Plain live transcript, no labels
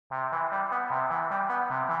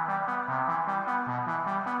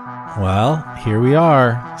Well, here we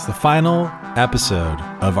are. It's the final episode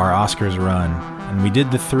of our Oscars run. And we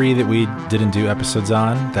did the 3 that we didn't do episodes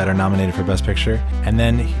on that are nominated for Best Picture. And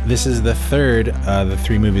then this is the third of the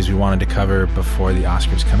 3 movies we wanted to cover before the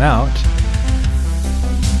Oscars come out.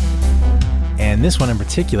 And this one in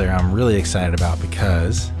particular I'm really excited about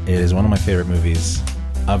because it is one of my favorite movies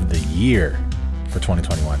of the year for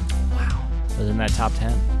 2021. Wow. Was in that top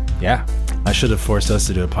 10? Yeah. I should have forced us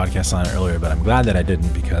to do a podcast on it earlier, but I'm glad that I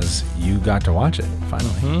didn't because you got to watch it,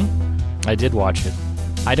 finally. Mm-hmm. I did watch it.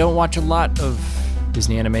 I don't watch a lot of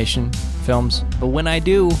Disney animation films, but when I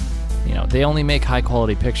do, you know, they only make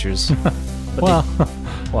high-quality pictures. Well,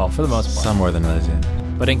 for the most part. Some more than others, yeah.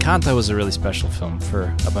 But Encanto was a really special film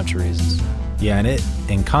for a bunch of reasons. Yeah, and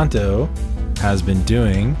Encanto has been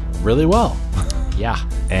doing really well. Yeah.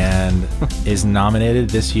 And is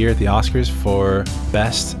nominated this year at the Oscars for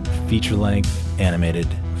Best Feature-Length Animated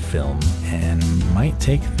Film and might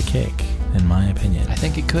take the cake, in my opinion. I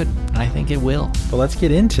think it could. I think it will. But let's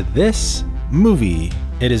get into this movie.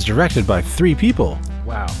 It is directed by 3 people.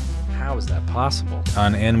 Wow. How is that possible?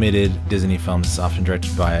 On animated Disney films, it's often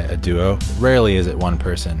directed by a duo. Rarely is it one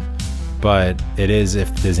person. But it is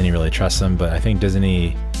if Disney really trusts them. But I think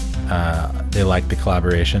Disney, they like the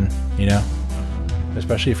collaboration, you know?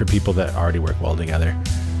 Especially for people that already work well together.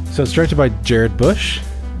 So it's directed by Jared Bush,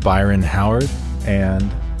 Byron Howard, and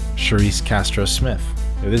Charisse Castro-Smith.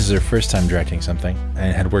 This is her first time directing something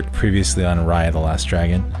and had worked previously on Raya the Last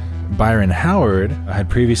Dragon. Byron Howard had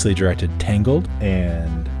previously directed Tangled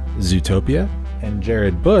and Zootopia, and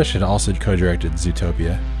Jared Bush had also co-directed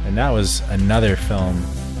Zootopia. And that was another film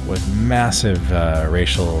with massive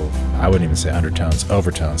racial, I wouldn't even say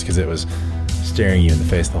overtones, because it was staring you in the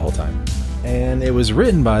face the whole time. And it was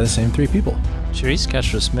written by the same 3 people. Charisse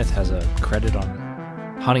Castro-Smith has a credit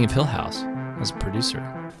on Haunting of Hill House as a producer.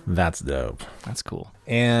 That's dope. That's cool.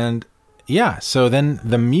 And yeah, so then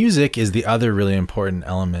the music is the other really important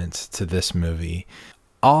element to this movie.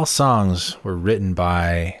 All songs were written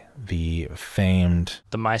by the famed...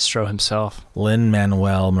 the maestro himself.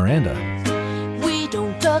 Lin-Manuel Miranda. We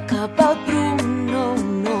don't talk about Bruno,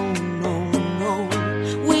 no.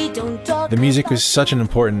 We don't talk. The music was such an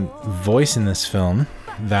important voice in this film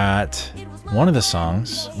that one of the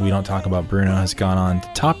songs, We Don't Talk About Bruno, has gone on to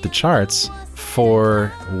top the charts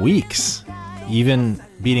for weeks, even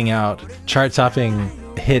beating out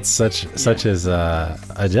chart-topping hits such as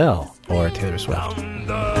Adele or Taylor Swift.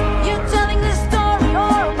 You're telling the story,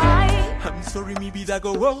 or am I? I'm sorry, maybe that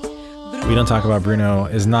go wrong. We Don't Talk About Bruno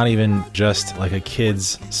is not even just like a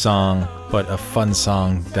kid's song, but a fun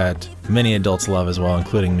song that many adults love as well,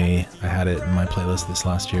 including me. I had it in my playlist this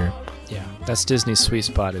last year. Yeah, that's Disney's sweet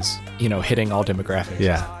spot is, hitting all demographics.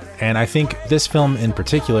 Yeah, and I think this film in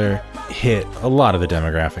particular hit a lot of the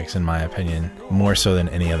demographics, in my opinion, more so than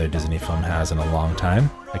any other Disney film has in a long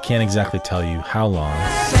time. I can't exactly tell you how long.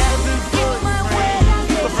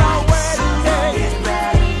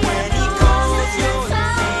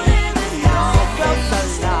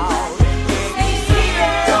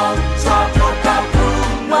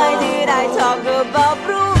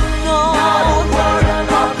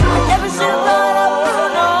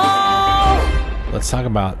 Let's talk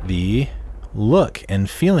about the look and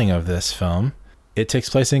feeling of this film. It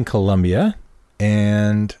takes place in Colombia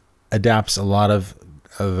and adapts a lot of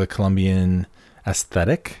the Colombian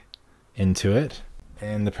aesthetic into it.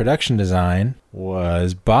 And the production design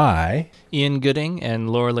was by Ian Gooding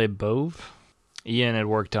and Lorelei Bove. Ian had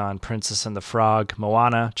worked on Princess and the Frog,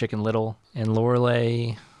 Moana, Chicken Little, and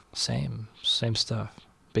Lorelei, same stuff.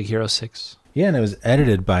 Big Hero 6. Yeah, and it was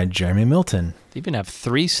edited by Jeremy Milton. They even have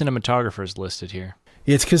 3 cinematographers listed here.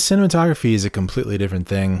 It's because cinematography is a completely different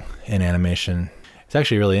thing in animation. It's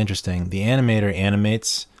actually really interesting. The animator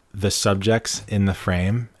animates the subjects in the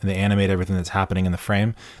frame, and they animate everything that's happening in the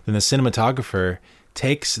frame. Then the cinematographer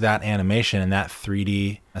takes that animation and that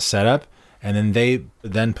 3D setup, and then they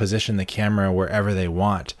position the camera wherever they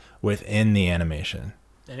want within the animation.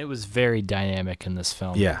 And it was very dynamic in this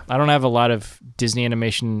film. Yeah. I don't have a lot of Disney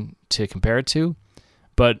animation to compare it to,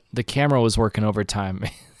 but the camera was working overtime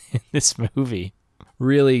in this movie.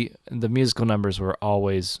 Really, the musical numbers were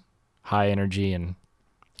always high energy and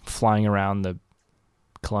flying around the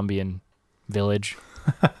Colombian village.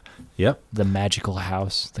 Yep. The magical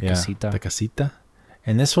house, the casita. The casita.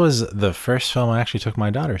 And this was the first film I actually took my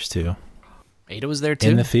daughters to. Ada was there too?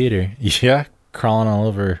 In the theater. Yeah, crawling all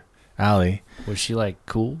over Allie. Was she like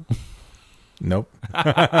cool? Nope.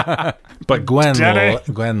 But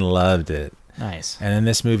Gwen loved it. Nice. And then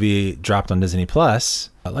this movie dropped on Disney Plus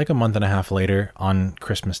like a month and a half later on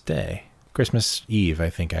Christmas Day. Christmas Eve, I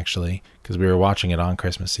think, actually, because we were watching it on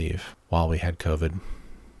Christmas Eve while we had COVID.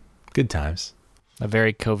 Good times. A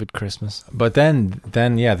very COVID Christmas. But then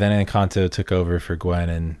Encanto took over for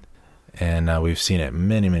Gwen, and we've seen it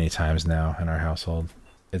many, many times now in our household.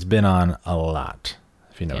 It's been on a lot,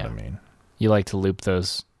 if you know what I mean. You like to loop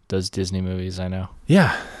those Disney movies, I know.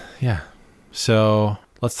 Yeah. So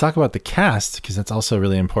let's talk about the cast, because that's also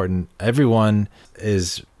really important. Everyone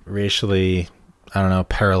is racially, I don't know,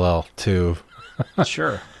 parallel to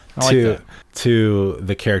Sure. I like that. to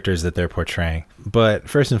the characters that they're portraying. But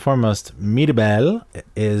first and foremost, Mirabel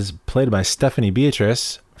is played by Stephanie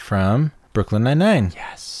Beatrice from Brooklyn Nine-Nine.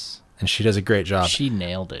 Yes. And she does a great job. She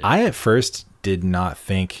nailed it. I at first did not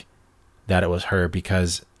think that it was her,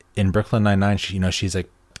 because in Brooklyn Nine-Nine, she's like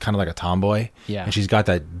kind of like a tomboy. Yeah. And she's got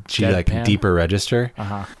that Deadpan. deeper register.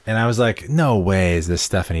 Uh-huh. And I was like, no way is this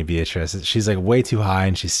Stephanie Beatrice. She's like way too high,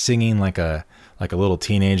 and she's singing like a little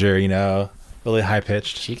teenager, really high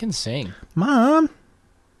pitched. She can sing. Mom.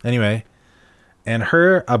 Anyway, and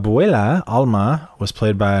her abuela, Alma, was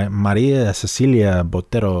played by Maria Cecilia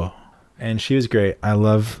Botero. And she was great. I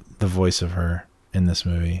love the voice of her in this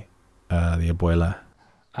movie, the abuela.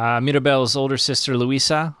 Mirabel's older sister,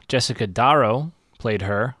 Luisa, Jessica Darrow, played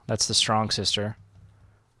her. That's the strong sister.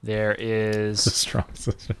 There is... The strong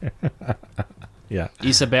sister. Yeah.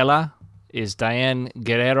 Isabella is Diane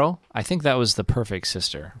Guerrero. I think that was the perfect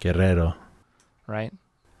sister, Guerrero. right?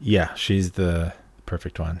 Yeah, she's the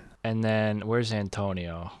perfect one. And then, where's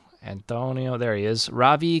Antonio? Antonio, there he is.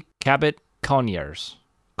 Ravi Cabot Conyers.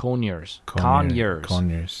 Conyers.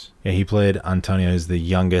 Yeah, he played Antonio, who's the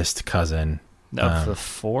youngest cousin. Of the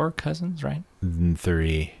four cousins, right?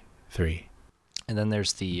 Three. And then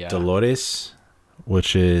there's the... Dolores,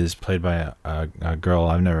 which is played by a girl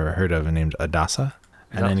I've never heard of named Adasa.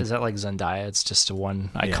 Is that like Zendaya? It's just one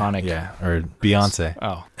iconic... Yeah, or Beyonce.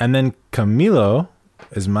 Oh. And then Camilo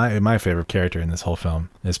is my favorite character in this whole film.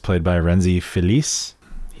 Is played by Renzi Feliz.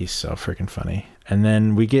 He's so freaking funny. And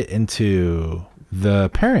then we get into the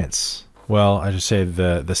parents. Well, I should say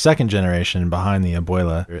the second generation behind the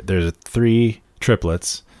abuela. There's 3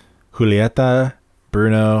 triplets. Julieta,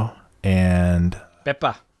 Bruno, and...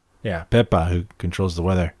 Peppa. Yeah, Peppa, who controls the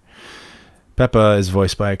weather. Peppa is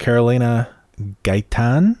voiced by Carolina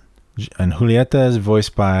Gaitan, and Julieta is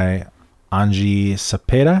voiced by Angie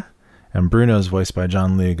Cepeda, and Bruno is voiced by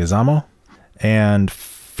John Leguizamo. And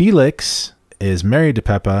Felix is married to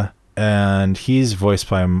Peppa, and he's voiced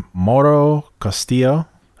by Mauro Castillo.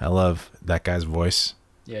 I love that guy's voice.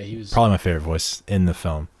 Yeah, he was... Probably my favorite voice in the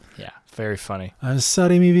film. Yeah, very funny. I'm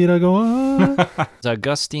sorry, mi vida go on.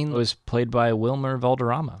 Augustine was played by Wilmer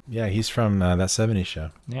Valderrama. Yeah, he's from that 70s show.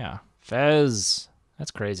 Yeah. Fez. That's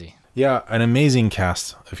crazy. Yeah, an amazing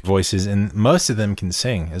cast of voices, and most of them can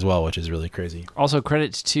sing as well, which is really crazy. Also,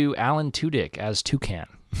 credits to Alan Tudyk as Toucan.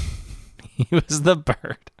 He was the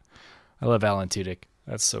bird. I love Alan Tudyk.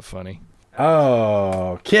 That's so funny.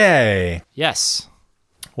 Okay. Yes.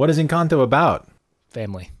 What is Encanto about?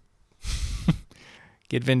 Family.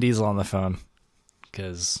 Get Vin Diesel on the phone,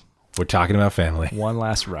 because We're talking about family. one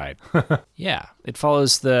last ride. Yeah. It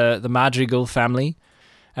follows the Madrigal family.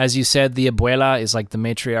 As you said, the abuela is like the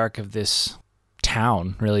matriarch of this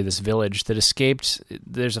town, really this village that escaped.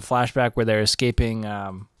 There's a flashback where they're escaping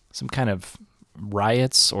some kind of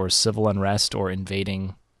riots or civil unrest or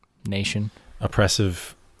invading nation.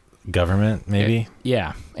 Oppressive government, maybe?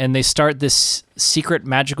 Yeah. And they start this secret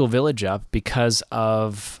magical village up because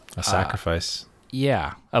of... A sacrifice.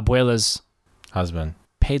 Yeah. Abuela's Husband.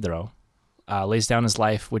 Pedro lays down his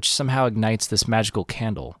life, which somehow ignites this magical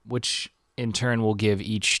candle, which in turn will give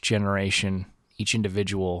each generation, each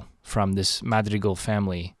individual from this Madrigal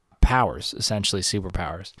family powers, essentially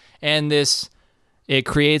superpowers. And it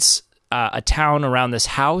creates a town around this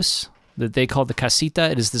house that they call the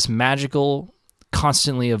Casita. It is this magical,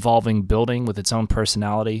 constantly evolving building with its own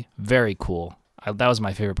personality. Very cool. That was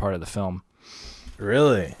my favorite part of the film.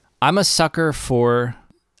 Really? I'm a sucker for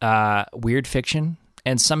weird fiction,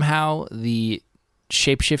 and somehow the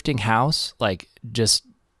shape-shifting house just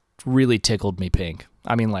really tickled me pink.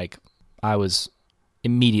 I mean, I was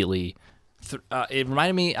immediately... it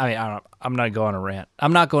reminded me... I don't know. I'm not going on a rant.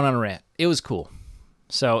 I'm not going on a rant. It was cool.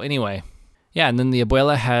 So anyway, yeah, and then the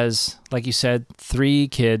abuela has, like you said, 3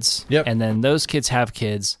 kids. Yep. And then those kids have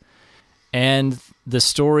kids. And the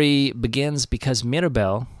story begins because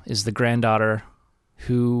Mirabel is the granddaughter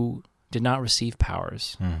who did not receive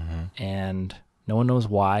powers. Mm-hmm. And no one knows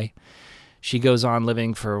why. She goes on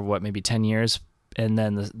living for, maybe 10 years. And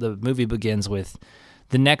then the movie begins with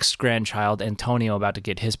the next grandchild, Antonio, about to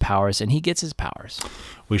get his powers, and he gets his powers.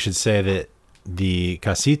 We should say that the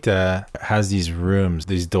casita has these rooms,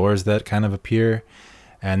 these doors that kind of appear.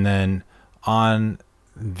 And then on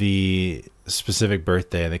the specific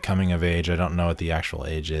birthday, the coming of age, I don't know what the actual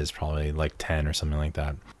age is, probably like 10 or something like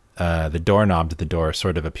that. The doorknob to the door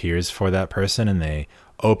sort of appears for that person, and they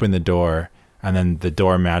open the door, and then the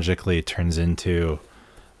door magically turns into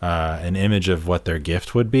an image of what their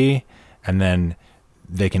gift would be. And then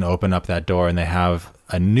they can open up that door and they have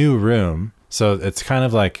a new room. So it's kind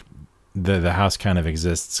of like the house kind of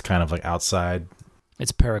exists kind of like outside.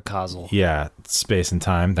 It's paracausal. Yeah, space and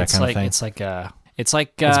time, that kind of thing. It's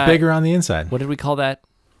It's bigger on the inside. What did we call that?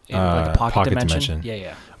 Like a pocket dimension?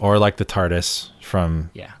 Yeah. Or like the TARDIS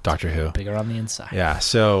from Doctor Who. Bigger on the inside. Yeah,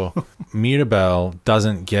 so Mirabel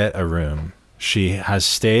doesn't get a room. She has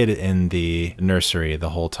stayed in the nursery the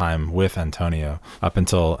whole time with Antonio up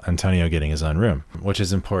until Antonio getting his own room, which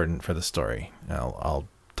is important for the story. I'll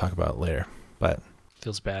talk about it later. But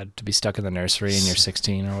feels bad to be stuck in the nursery and you're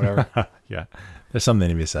 16 or whatever. Yeah, there's something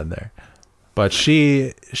to be said there. But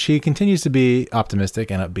she continues to be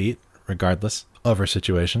optimistic and upbeat regardless of her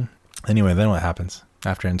situation. Anyway, then what happens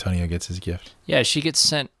after Antonio gets his gift? Yeah, she gets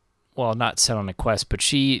sent, well, not sent on a quest, but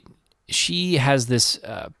she has this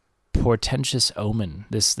portentous omen,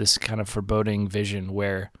 this kind of foreboding vision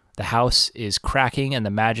where the house is cracking and the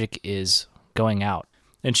magic is going out.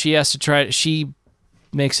 And she has to she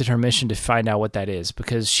makes it her mission to find out what that is,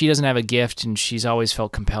 because she doesn't have a gift and she's always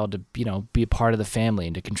felt compelled to, be a part of the family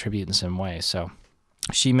and to contribute in some way. So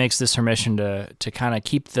she makes this her mission to kind of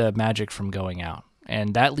keep the magic from going out.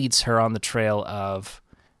 And that leads her on the trail of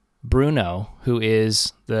Bruno, who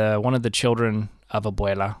is one of the children of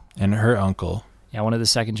Abuela. And her uncle. Yeah, one of the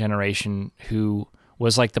second generation, who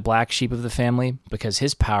was like the black sheep of the family because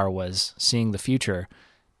his power was seeing the future,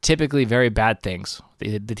 typically very bad things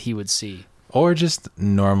that he would see. Or just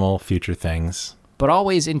normal future things. But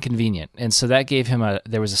always inconvenient. And so that gave him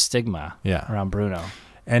there was a stigma around Bruno.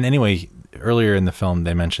 And anyway, earlier in the film,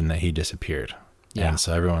 they mentioned that he disappeared. Yeah. And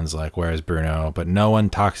so everyone's like, where's Bruno? But no one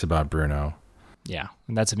talks about Bruno. Yeah,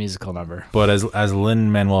 and that's a musical number. But as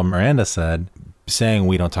Lin-Manuel Miranda said, saying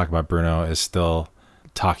we don't talk about Bruno is still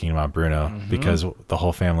talking about Bruno, because the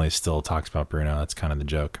whole family still talks about Bruno. That's kind of the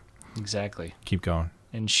joke. Exactly. Keep going.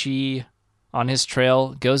 And she, on his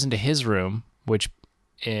trail, goes into his room, which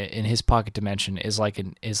in his pocket dimension is like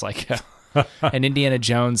an Indiana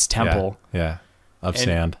Jones temple. Yeah. Of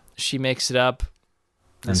sand. She makes it up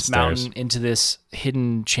this mountain into this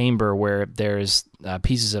hidden chamber where there's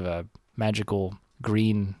pieces of a magical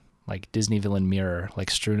green, like Disney villain mirror,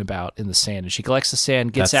 like strewn about in the sand. And she collects the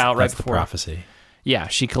sand, gets out right before. That's the prophecy. Yeah,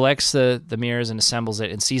 she collects the mirrors and assembles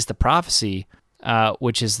it and sees the prophecy,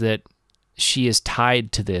 which is that she is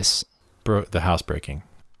tied to this. The house breaking.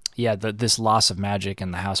 Yeah, this loss of magic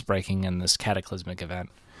and the house breaking and this cataclysmic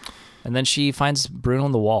event. And then she finds Bruno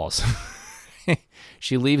on the walls.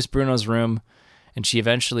 She leaves Bruno's room and she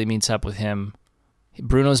eventually meets up with him.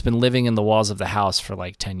 Bruno's been living in the walls of the house for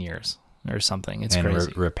like 10 years or something. It's crazy.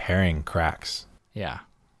 And repairing cracks. Yeah.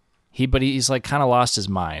 But he's like kind of lost his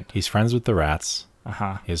mind. He's friends with the rats.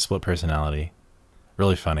 Uh-huh. He has split personality.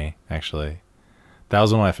 Really funny, actually. That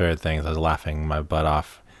was one of my favorite things. I was laughing my butt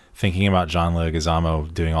off thinking about John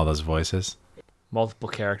Leguizamo doing all those voices. Multiple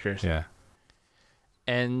characters. Yeah.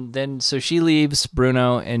 And then, so she leaves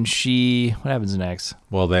Bruno, and what happens next?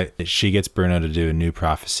 Well, she gets Bruno to do a new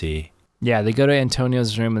prophecy. Yeah, they go to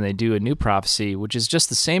Antonio's room, and they do a new prophecy, which is just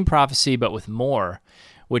the same prophecy, but with more,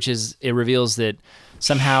 which is, it reveals that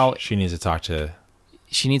somehow... She needs to talk to...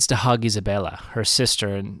 She needs to hug Isabella, her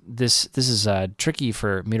sister, and this is tricky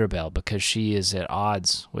for Mirabel, because she is at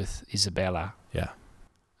odds with Isabella. Yeah.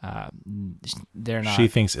 They're not... She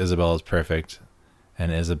thinks Isabella's perfect.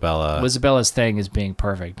 And Isabella's thing is being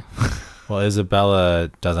perfect. Well, Isabella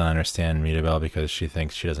doesn't understand Mirabel because she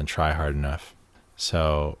thinks she doesn't try hard enough.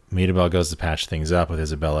 So Mirabel goes to patch things up with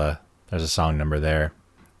Isabella. There's a song number there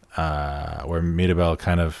where Mirabel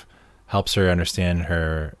kind of helps her understand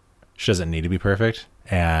she doesn't need to be perfect.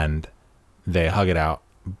 And they hug it out.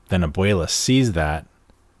 Then Abuela sees that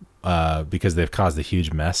because they've caused a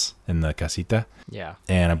huge mess in the casita. Yeah.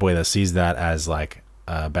 And Abuela sees that as like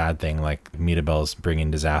a bad thing, like Mirabel's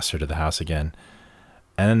bringing disaster to the house again.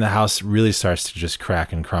 And then the house really starts to just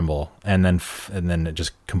crack and crumble, and then it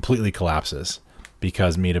just completely collapses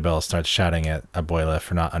because Mirabel starts shouting at Abuela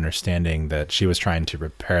for not understanding that she was trying to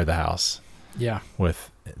repair the house. Yeah.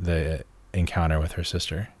 With the encounter with her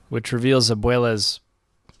sister, which reveals Abuela's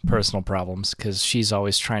personal problems, because she's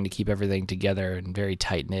always trying to keep everything together and very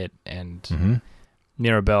tight knit, and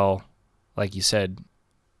Mirabel, like you said,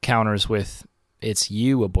 counters with, it's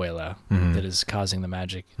you, Abuela, that is causing the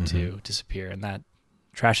magic to disappear. And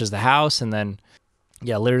trashes the house, and then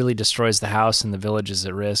literally destroys the house, and the village is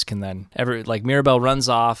at risk. And then Mirabel runs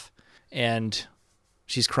off, and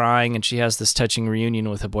she's crying, and she has this touching reunion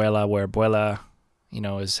with Abuela, where Abuela,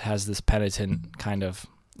 has this penitent kind of,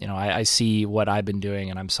 I see what I've been doing,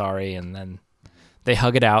 and I'm sorry. And then they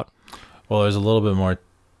hug it out. Well, there's a little bit more.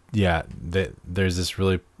 Yeah, there's this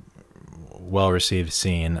really well-received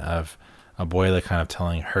scene of Abuela kind of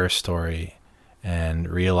telling her story and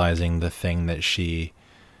realizing the thing that she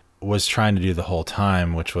was trying to do the whole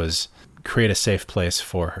time, which was create a safe place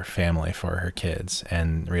for her family, for her kids,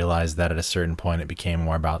 and realized that at a certain point it became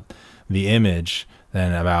more about the image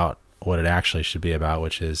than about what it actually should be about,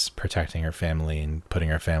 which is protecting her family and putting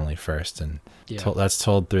her family first. And that's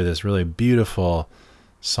told through this really beautiful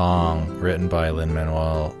song written by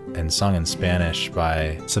Lin-Manuel and sung in Spanish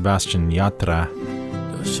by Sebastian Yatra.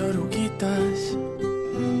 Dos oruguitas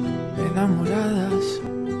enamoradas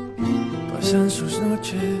pasan sus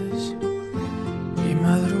noches y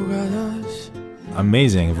madrugadas.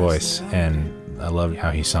 Amazing voice, and I love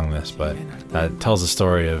how he sung this, but that tells the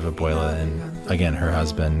story of Abuela and, again, her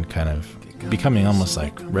husband kind of becoming almost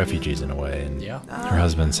like refugees in a way, and her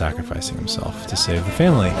husband sacrificing himself to save the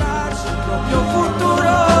family.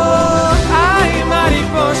 Hay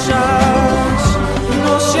mariposas,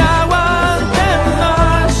 no se aguanten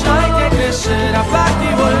más, hay que crecer, aparte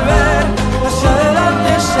y volver, hacia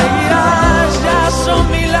adelante seguirás, ya son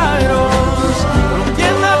milagros,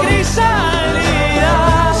 rompiendo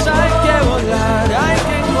crisalidas, hay que volar, hay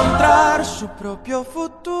que encontrar su propio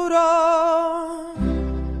futuro.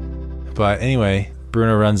 But anyway,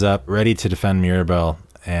 Bruno runs up, ready to defend Mirabel,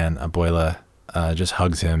 and Abuela just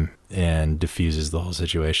hugs him and diffuses the whole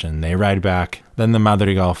situation. They ride back. Then the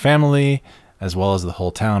Madrigal family, as well as the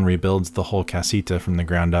whole town, rebuilds the whole casita from the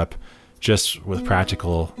ground up, just with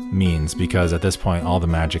practical means, because at this point all the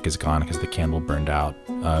magic is gone because the candle burned out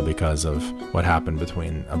because of what happened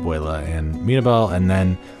between Abuela and Mirabel. And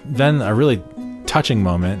then a really touching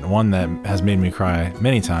moment, one that has made me cry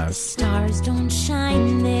many times. Stars don't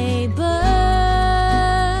shine, they burn,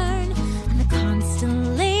 and the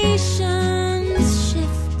constellations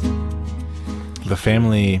shift. The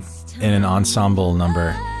family, in an ensemble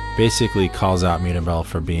number, basically calls out Mirabel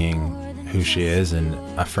for being who she is and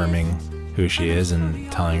affirming who she is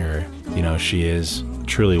and telling her, she is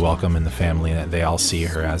truly welcome in the family, and that they all see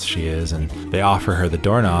her as she is, and they offer her the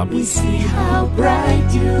doorknob. We see how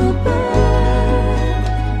bright you burn.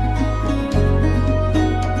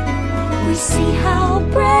 We see how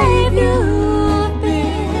brave you've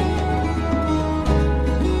been.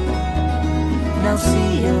 Now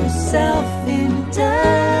see yourself in turn.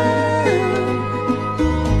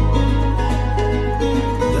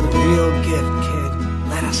 You're the real gift, kid.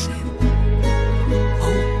 Let us in.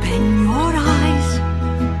 Open your eyes.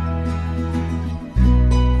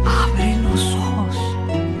 Abre los ojos.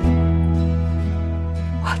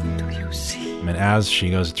 What do you see? And as she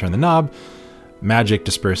goes to turn the knob, magic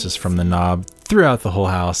disperses from the knob throughout the whole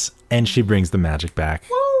house, and she brings the magic back.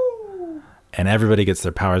 Woo! And everybody gets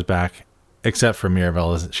their powers back, except for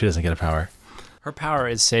Mirabel. She doesn't get a power. Her power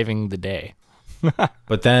is saving the day.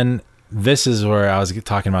 But then, this is where I was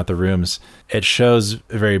talking about the rooms. It shows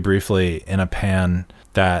very briefly in a pan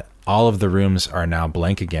that all of the rooms are now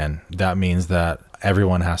blank again. That means that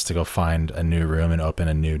everyone has to go find a new room and open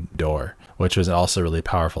a new door, which was also really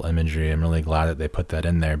powerful imagery. I'm really glad that they put that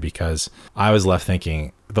in there, because I was left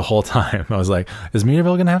thinking the whole time, I was like, is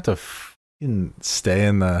Mirabel gonna have to stay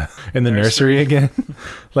in the nursery again?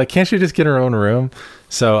 Like, can't she just get her own room?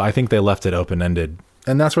 So I think they left it open-ended,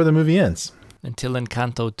 and that's where the movie ends. Until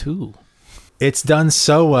Encanto 2. It's done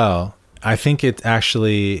so well. I think it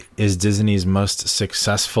actually is Disney's most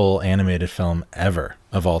successful animated film ever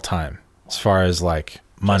of all time, as far as like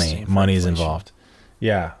money's involved.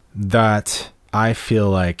 Yeah, that I feel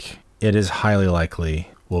like it is highly likely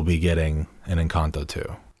we'll be getting an Encanto 2.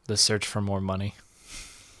 The search for more money.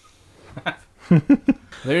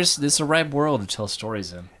 There's a ripe world to tell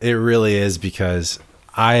stories in. It really is, because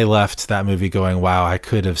I left that movie going, wow, I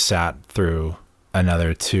could have sat through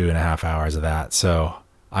another 2.5 hours of that. So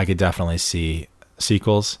I could definitely see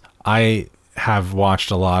sequels. I have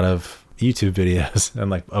watched a lot of YouTube videos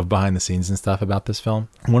and like of behind the scenes and stuff about this film.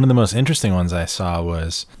 One of the most interesting ones I saw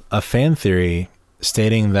was a fan theory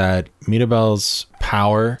stating that Mirabel's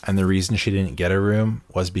power and the reason she didn't get a room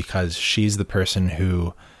was because she's the person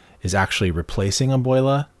who is actually replacing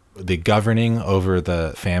Abuela. The governing over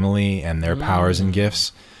the family and their powers and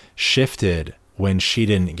gifts shifted when she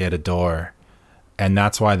didn't get a door. And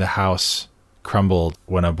that's why the house crumbled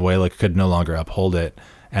when Abuela could no longer uphold it.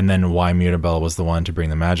 And then why Mirabel was the one to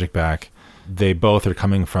bring the magic back. they both are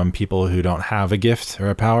coming from people who don't have a gift or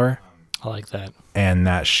a power, I like that. and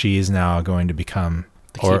that she's now going to become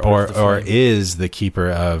keeper of the or flame. is the keeper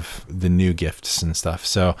of the new gifts and stuff.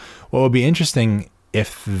 So what would be interesting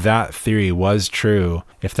if that theory was true,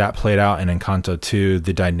 if that played out in Encanto 2,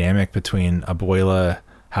 the dynamic between Abuela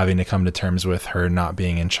having to come to terms with her not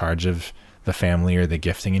being in charge of the family or the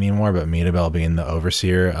gifting anymore, but Mirabel being the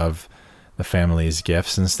overseer of the family's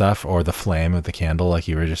gifts and stuff, or the flame of the candle, like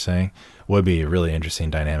you were just saying, would be a really interesting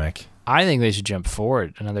dynamic. I think they should jump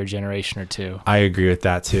forward another generation or two. I agree with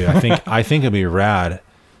that too. I think it'd be rad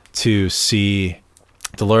to see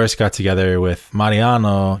Dolores got together with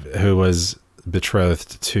Mariano, who was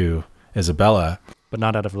betrothed to Isabella. But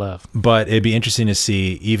not out of love. But it'd be interesting to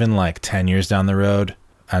see, even like 10 years down the road,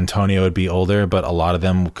 Antonio would be older, but a lot of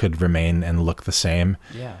them could remain and look the same.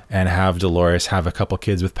 Yeah. And have Dolores have a couple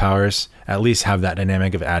kids with powers, at least have that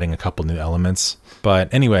dynamic of adding a couple new elements.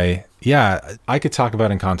 But anyway, yeah, I could talk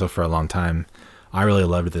about Encanto for a long time. I really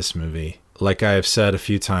loved this movie. Like I've said a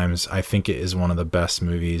few times, I think it is one of the best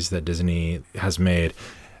movies that Disney has made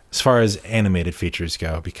as far as animated features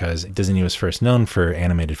go, because Disney was first known for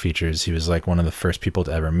animated features. He was like one of the first people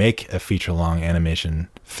to ever make a feature-long animation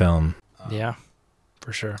film. Yeah,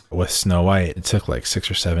 for sure. With Snow White, it took like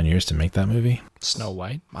 6 or 7 years to make that movie. Snow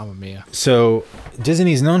White, Mamma Mia. So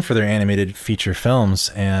Disney's known for their animated feature films,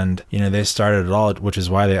 and you know they started it all, which is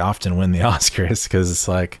why they often win the Oscars, because it's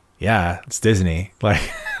like, yeah, it's Disney, like,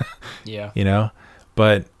 Yeah. you know.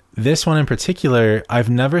 But this one in particular, I've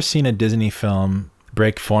never seen a Disney film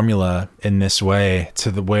break formula in this way, to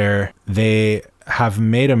the where they have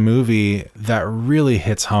made a movie that really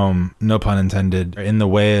hits home, no pun intended, in the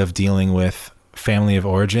way of dealing with family of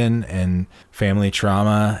origin and family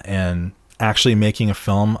trauma, and actually making a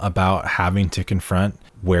film about having to confront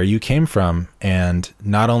where you came from, and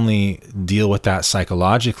not only deal with that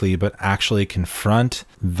psychologically, but actually confront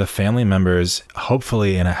the family members,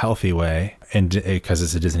 hopefully in a healthy way. And because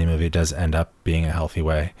it's a Disney movie, it does end up being a healthy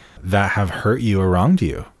way, that have hurt you or wronged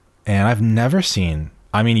you. And I've never seen,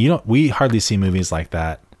 I mean, we hardly see movies like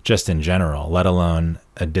that just in general, let alone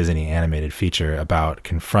a Disney animated feature about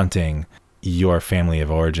confronting your family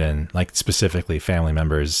of origin, like specifically family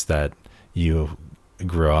members that you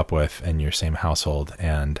grew up with in your same household,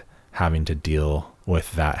 and having to deal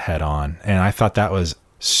with that head on. And I thought that was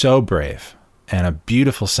so brave and a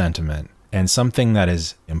beautiful sentiment, and something that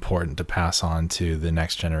is important to pass on to the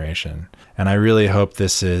next generation. And I really hope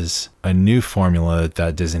this is a new formula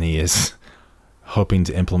that Disney is hoping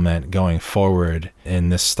to implement going forward in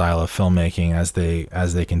this style of filmmaking,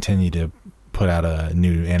 as they continue to put out a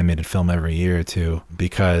new animated film every year or two,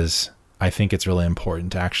 because I think it's really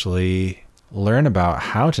important to actually learn about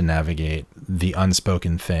how to navigate the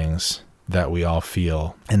unspoken things that we all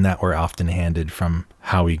feel, and that we're often handed from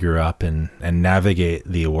how we grew up, and navigate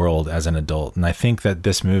the world as an adult. And I think that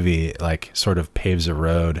this movie like sort of paves a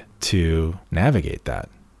road to navigate that,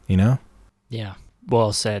 you know? Yeah.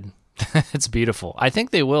 Well said. It's beautiful. I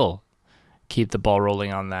think they will keep the ball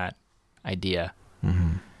rolling on that idea.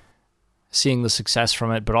 Mm-hmm. Seeing the success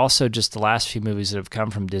from it, but also just the last few movies that have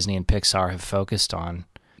come from Disney and Pixar have focused on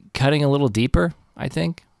cutting a little deeper, I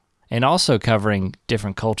think, and also covering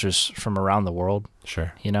different cultures from around the world.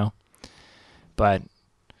 Sure. You know? But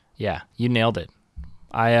yeah, you nailed it.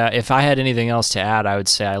 If I had anything else to add, I would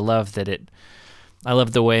say I love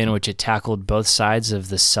the way in which it tackled both sides of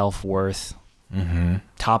the self-worth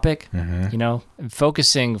topic, you know,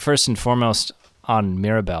 focusing first and foremost on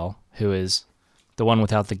Mirabel, who is the one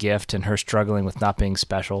without the gift, and her struggling with not being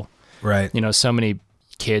special. Right. You know, so many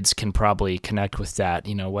kids can probably connect with that,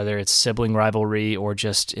 you know, whether it's sibling rivalry or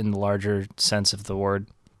just in the larger sense of the word.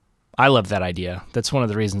 I love that idea. That's one of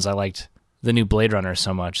the reasons I liked the new Blade Runner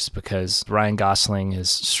so much, is because Ryan Gosling is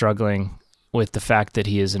struggling with the fact that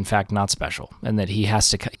he is in fact not special, and that he has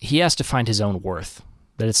to find his own worth,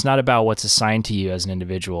 that it's not about what's assigned to you as an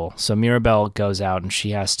individual. So Mirabel goes out and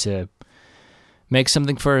she has to make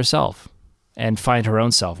something for herself and find her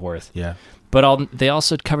own self-worth. Yeah. But they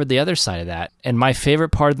also covered the other side of that. And my favorite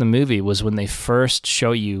part of the movie was when they first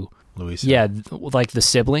show you, Luisa. yeah, like the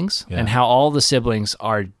siblings, and how all the siblings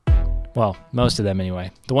are, well, most of them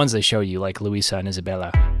anyway, the ones they show you, like Luisa and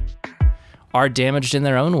Isabella, are damaged in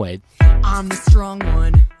their own way. I'm the strong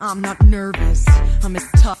one, I'm not nervous, I'm as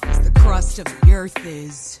tough as the crust of the earth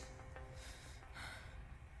is.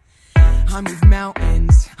 I move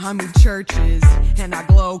mountains, I move churches, and I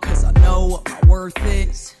glow 'cause I know what my worth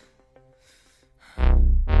is.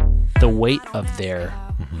 The weight of their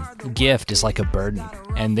gift is like a burden,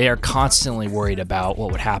 and they are constantly worried about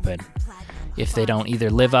what would happen if they don't either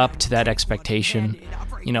live up to that expectation,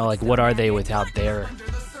 you know, like what are they without their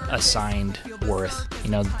assigned worth.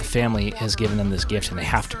 You know, the family has given them this gift and they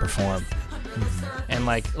have to perform. And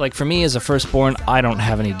like for me as a firstborn, I don't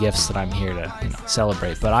have any gifts that I'm here to, you know,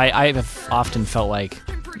 celebrate. But I have often felt like,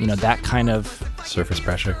 you know, that kind of Surface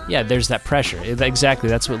pressure. yeah, there's that pressure. Exactly,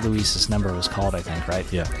 that's what Luis's number was called, I think,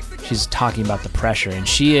 right? Yeah. She's talking about the pressure, and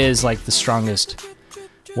she is like the strongest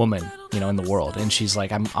woman, you know, in the world. And she's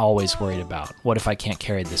like, I'm always worried about what if I can't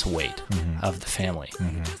carry this weight of the family.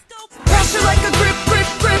 Pressure like a grip, grip,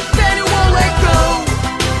 grip, and it won't let go.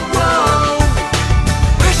 Whoa.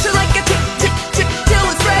 Pressure like a tick, tick, tick, till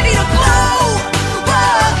it's ready to blow.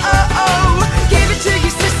 Whoa. Give it to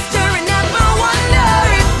your sister and never wonder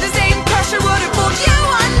if the same pressure would have pulled you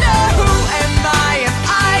under. Who am I if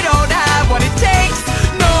I don't have what it takes?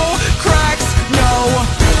 No cracks, no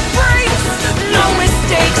breaks, no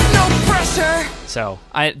mistakes, no pressure. So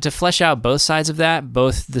to flesh out both sides of that,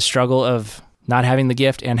 both the struggle of not having the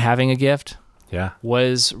gift and having a gift Yeah.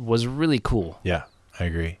 was really cool. Yeah. I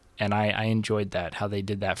agree. And I enjoyed that, how they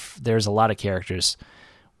did that. There's a lot of characters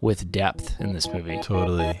with depth in this movie.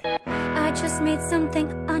 Totally. I just made something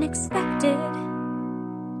unexpected,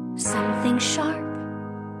 something sharp,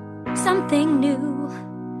 something new.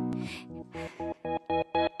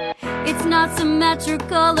 It's not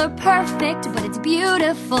symmetrical or perfect, but it's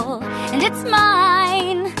beautiful and it's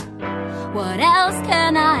mine. What else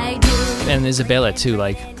can I do? And Isabella too,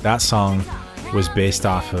 like That song was based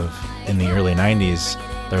off of, in the early 90s,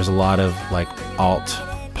 there was a lot of like alt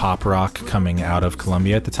pop rock coming out of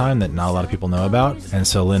Colombia at the time that not a lot of people know about. And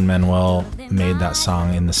so Lin-Manuel made that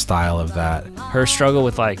song in the style of that. her struggle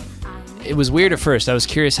with like, it was weird at first. I was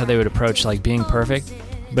curious how they would approach like being perfect,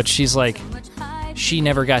 but she's like, she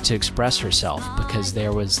never got to express herself because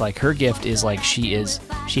there was like, her gift is like, she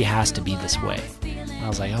has to be this way. And I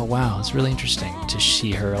was like, oh wow, it's really interesting to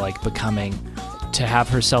see her like becoming, to have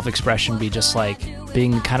her self-expression be just like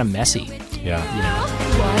being kind of messy. Yeah. You know?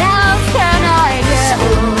 What else can I do?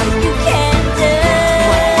 You can't do.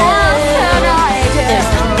 What else can I do? There's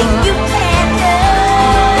nothing you can't do.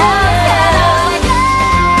 What else can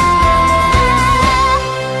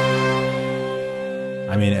I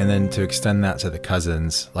do? I mean, and then to extend that to the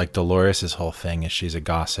cousins, like Dolores' whole thing is she's a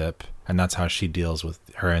gossip, and that's how she deals with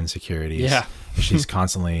her insecurities. Yeah. She's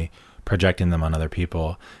constantly projecting them on other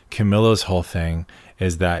people. Camillo's whole thing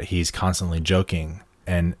is that he's constantly joking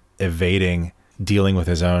and evading dealing with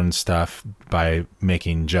his own stuff by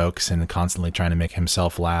making jokes and constantly trying to make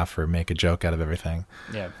himself laugh or make a joke out of everything.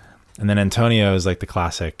 Yeah. And then Antonio is like the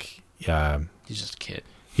classic, He's just a kid.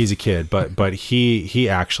 he's a kid, but he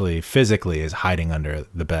actually physically is hiding under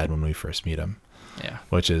the bed when we first meet him. Yeah.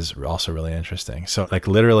 Which is also really interesting. So like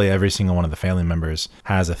literally every single one of the family members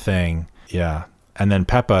has a thing. Yeah. And then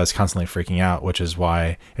Peppa is constantly freaking out, which is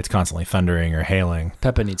why it's constantly thundering or hailing.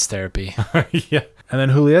 Peppa needs therapy. Yeah. And then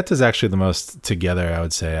Julieta is actually the most together, I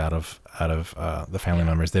would say, out of the family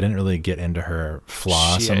members. They didn't really get into her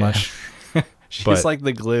flaw so much. She's But- like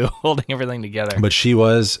the glue holding everything together. But she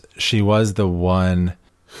was the one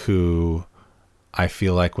who I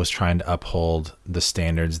feel like was trying to uphold the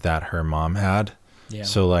standards that her mom had. Yeah.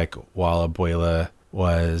 So like while Abuela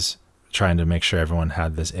was trying to make sure everyone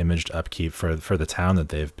had this imaged upkeep for the town that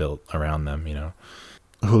they've built around them, you know,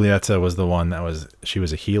 Julieta was the one she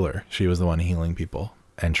was a healer. She was the one healing people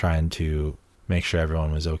and trying to make sure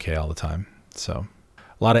everyone was okay all the time. So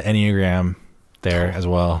a lot of Enneagram there as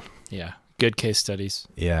well. Yeah. Good case studies.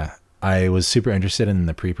 Yeah. I was super interested in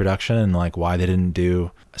the pre-production and like why they didn't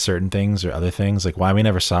do certain things or other things, like why we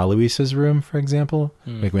never saw Luisa's room, for example.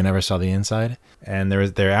 Like we never saw the inside. And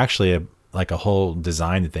there actually a whole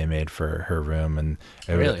design that they made for her room, and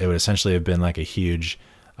it would essentially have been like a huge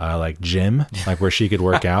like gym, like where she could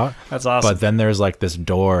work out. That's awesome. But then there's like this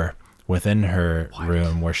door within her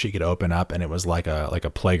room where she could open up, and it was like a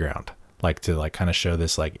playground, like to like kind of show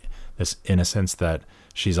this innocence that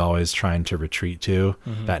she's always trying to retreat to,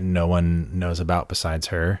 that no one knows about besides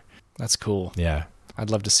her. That's cool. Yeah. I'd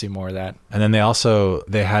love to see more of that. And then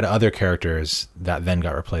they had other characters that then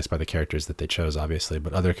got replaced by the characters that they chose, obviously,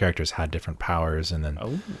 but other characters had different powers, and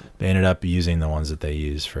then they ended up using the ones that they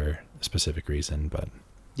used for a specific reason. But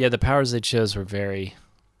Yeah, the powers they chose were very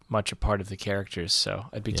much a part of the characters, so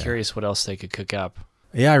I'd be curious what else they could cook up.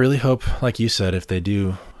 yeah, I really hope, like you said, if they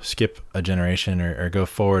do skip a generation or go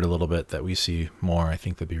forward a little bit, that we see more. I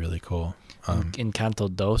think that'd be really cool. Encanto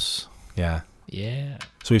 2. Yeah. Yeah.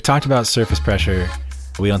 So we've talked about surface pressure.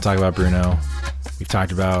 We don't talk about Bruno. We've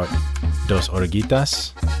talked about Dos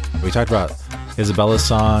Oruguitas. We talked about Isabella's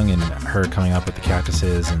song and her coming up with the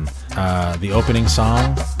cactuses, and the opening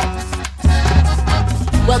song.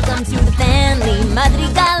 Welcome to the family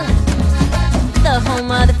Madrigal, the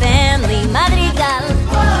home of the family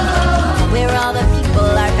Madrigal.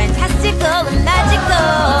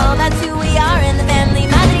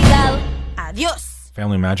 Adios.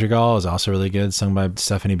 Family Madrigal is also really good, sung by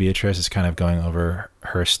Stephanie Beatrice. It's kind of going over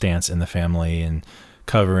her stance in the family and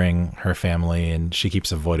covering her family, and she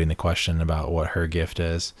keeps avoiding the question about what her gift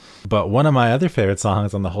is. But one of my other favorite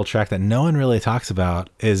songs on the whole track that no one really talks about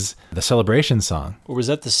is the Celebration song. Or was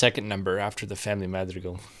that the second number after the Family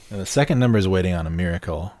Madrigal? And the second number is Waiting on a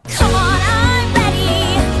Miracle. Come on, I'm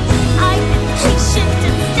ready. I'm patient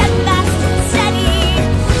and steadfast and steady.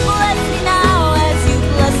 Bless me now as you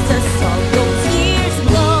blessed us all those years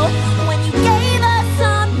ago when you gave us a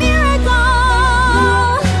miracle.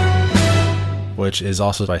 Which is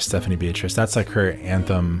also by Stephanie Beatrice. That's like her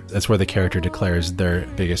anthem. That's where the character declares their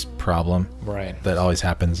biggest problem. Right. That always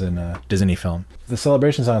happens in a Disney film. The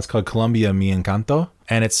Celebration song is called Colombia Mi Encanto,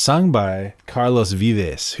 and it's sung by Carlos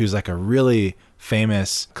Vives, who's like a really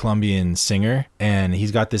famous Colombian singer, and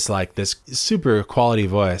he's got this super quality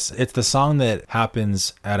voice. It's the song that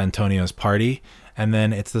happens at Antonio's party, and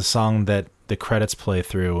then it's the song that the credits play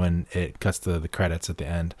through when it cuts to the credits at the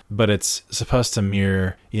end. But it's supposed to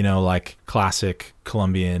mirror, like classic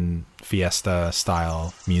Colombian fiesta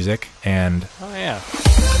style music. And Oh, yeah.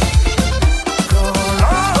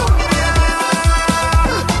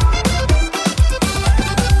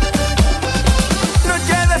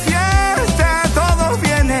 Noche de fiesta, todos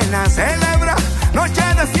vienen a celebrar. Noche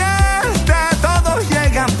de fiesta, todos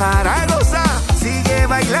llegan para gozar. Sigue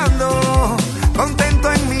bailando,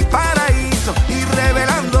 contento en mi paraíso y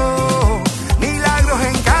revelando milagros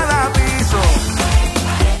en cada piso.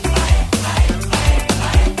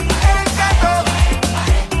 Encanto,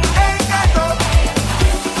 encanto.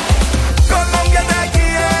 Colombia te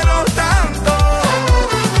quiero tanto,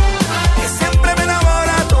 que siempre me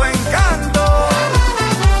enamora tu encanto.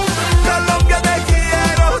 Colombia te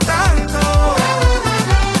quiero tanto,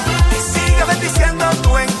 que siga bendiciendo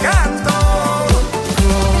tu encanto.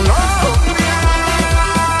 Colombia,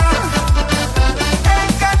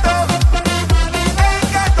 encanto,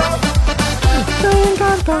 encanto.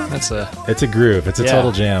 That's it's a groove. It's a Yeah.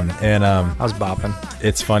 total jam. And I was bopping.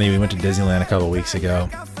 it's funny. We went to Disneyland a couple weeks ago,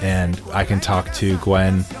 and I can talk to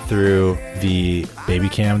Gwen through the baby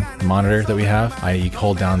cam monitor that we have. You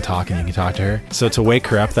hold down talk and you can talk to her. So to wake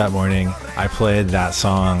her up that morning, I played that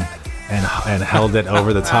song and held it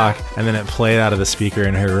over the talk, and then it played out of the speaker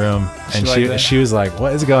in her room. And She liked that? she was like,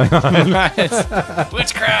 "What is going on?"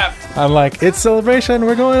 Witchcraft. I'm like, "It's Celebration.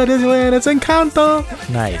 We're going to Disneyland. It's Encanto."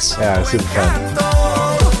 Nice. Yeah, it's super fun.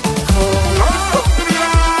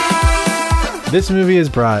 This movie has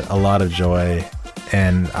brought a lot of joy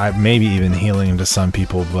and maybe even healing to some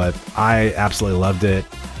people, but I absolutely loved it.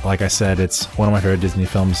 Like I said, it's one of my favorite Disney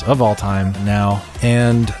films of all time now,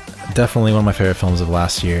 and definitely one of my favorite films of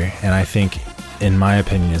last year, and I think, in my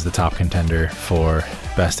opinion, is the top contender for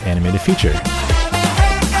Best Animated Feature.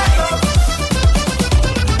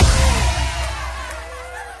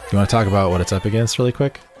 You want to talk about what it's up against really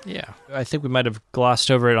quick? Yeah. I think we might have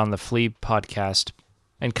glossed over it on the Flea podcast.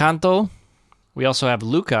 Encanto. We also have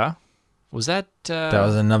Luca. Was that... That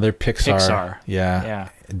was another Pixar. Yeah.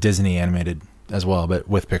 Disney animated as well, but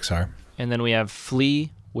with Pixar. And then we have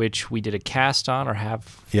Flea, which we did a cast on or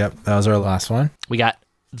have. Yep, that was our last one. We got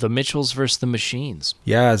The Mitchells versus the Machines.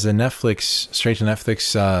 Yeah, it's a straight to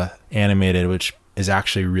Netflix animated, which is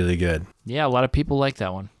actually really good. Yeah, a lot of people like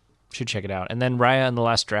that one. Should check it out. And then Raya and the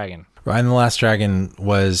Last Dragon. Raya and the Last Dragon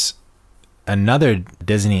was another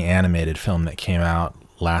Disney animated film that came out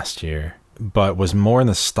last year, but was more in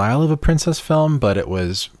the style of a princess film, but it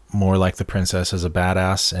was more like the princess as a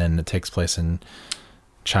badass, and it takes place in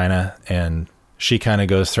China, and she kind of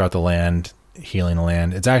goes throughout the land, healing the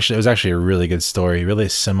land. It was actually a really good story, really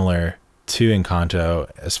similar to Encanto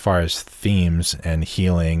as far as themes and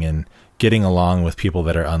healing and getting along with people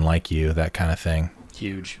that are unlike you, that kind of thing.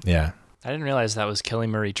 Huge. Yeah. I didn't realize that was Kelly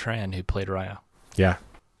Marie Tran who played Raya. Yeah.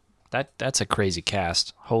 That's a crazy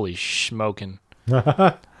cast. Holy smoking.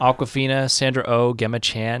 Awkwafina, Sandra Oh, Gemma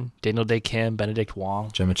Chan, Daniel Day Kim, Benedict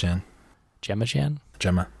Wong. Gemma Chan. Gemma Chan?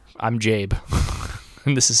 Gemma. I'm Jabe.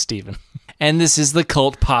 And this is Steven. And this is the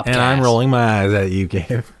Cult Popcast. And I'm rolling my eyes at you,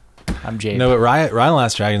 Gabe. I'm Jabe. No, but Raya and the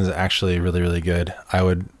Last Dragon is actually really, really good. I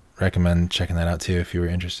would recommend checking that out too if you were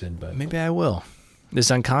interested. But Maybe I will. Is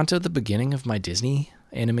Encanto the beginning of my Disney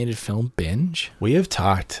animated film binge? we have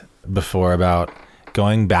talked before about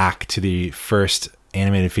going back to the first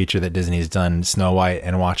animated feature that Disney's done, Snow White,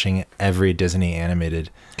 and watching every Disney animated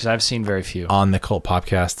Because I've seen very few. on the Cult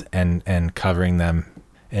Podcast and covering them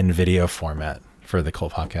in video format for the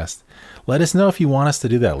Cult Podcast. Let us know if you want us to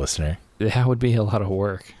do that, listener. That would be a lot of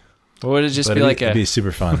work. Or would it just But be like it'd be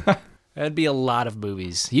super fun. That'd be a lot of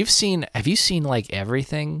movies. Have you seen like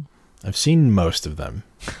everything? I've seen most of them.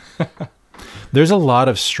 There's a lot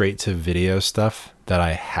of straight to video stuff that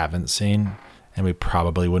I haven't seen, and we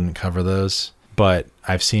probably wouldn't cover those. But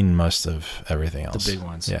I've seen most of everything else. The big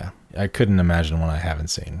ones. Yeah. I couldn't imagine one I haven't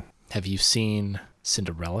seen. Have you seen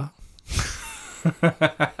Cinderella?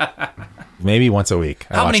 Maybe once a week.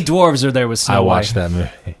 How many dwarves are there with Snow I White? watched that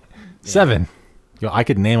movie. 7. Yo, I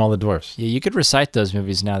could name all the dwarfs. Yeah, you could recite those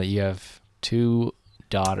movies now that you have 2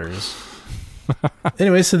 daughters.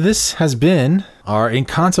 Anyway, so this has been our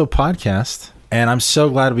Encanto podcast, and I'm so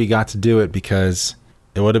glad we got to do it because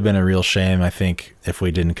it would have been a real shame, I think, if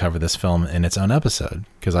we didn't cover this film in its own episode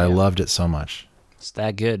because I loved it so much. It's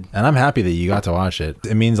that good. And I'm happy that you got to watch it.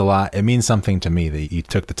 It means a lot. It means something to me that you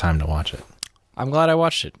took the time to watch it. I'm glad I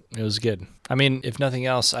watched it. It was good. I mean, if nothing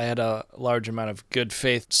else, I had a large amount of good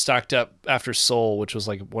faith stocked up after Soul, which was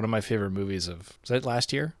like one of my favorite movies of, was that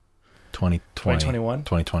last year? 2021?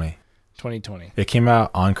 2020. 2020. It came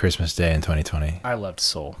out on Christmas Day in 2020. I loved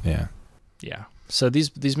Soul. Yeah. Yeah. So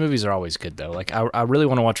these movies are always good, though. Like, I really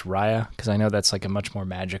want to watch Raya, because I know that's like a much more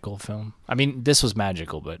magical film. I mean, this was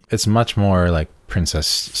magical, but... It's much more like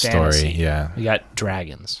princess fantasy. story. Yeah. We got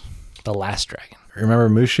dragons. The Last Dragon. Remember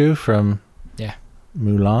Mushu from Yeah.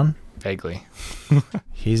 Mulan? Vaguely.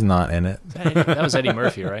 He's not in it. That was Eddie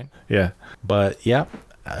Murphy, right? Yeah. But, yeah.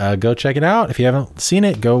 Go check it out. If you haven't seen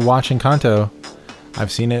it, go watch Encanto.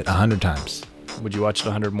 I've seen it 100 times. Would you watch it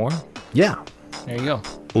 100 more? Yeah. There you go.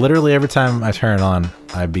 Literally every time I turn it on,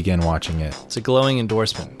 I begin watching it. It's a glowing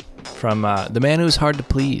endorsement from the man who's hard to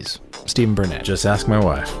please, Stephen Burnett. Just ask my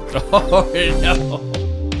wife. Oh, no.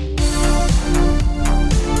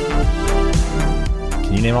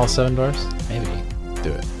 Can you name all 7 dwarfs? Maybe.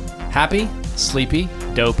 Do it. Happy, sleepy,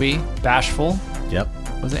 dopey, bashful. Yep.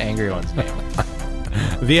 What's the angry one's name?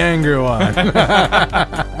 The angry one.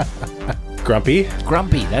 Grumpy.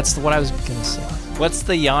 Grumpy. That's what I was going to say. What's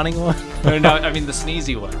the yawning one? Or no, I mean the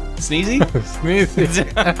sneezy one. Sneezy? Sneezy.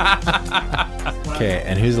 Okay,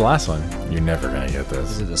 and who's the last one? You're never going to get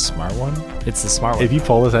Is this. it the smart one? It's the smart one. If you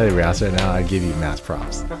pull this out of your ass right now, I'd give you mass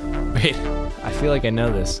props. Wait, I feel like I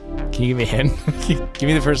know this. Can you give me a hint? Give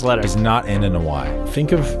me the first letter. It's not N and a Y.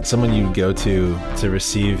 Think of someone you'd go to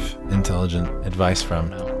receive intelligent advice from.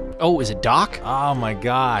 No. Oh, is it Doc? Oh my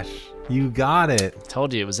gosh. You got it.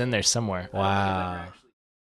 Told you it was in there somewhere. Wow.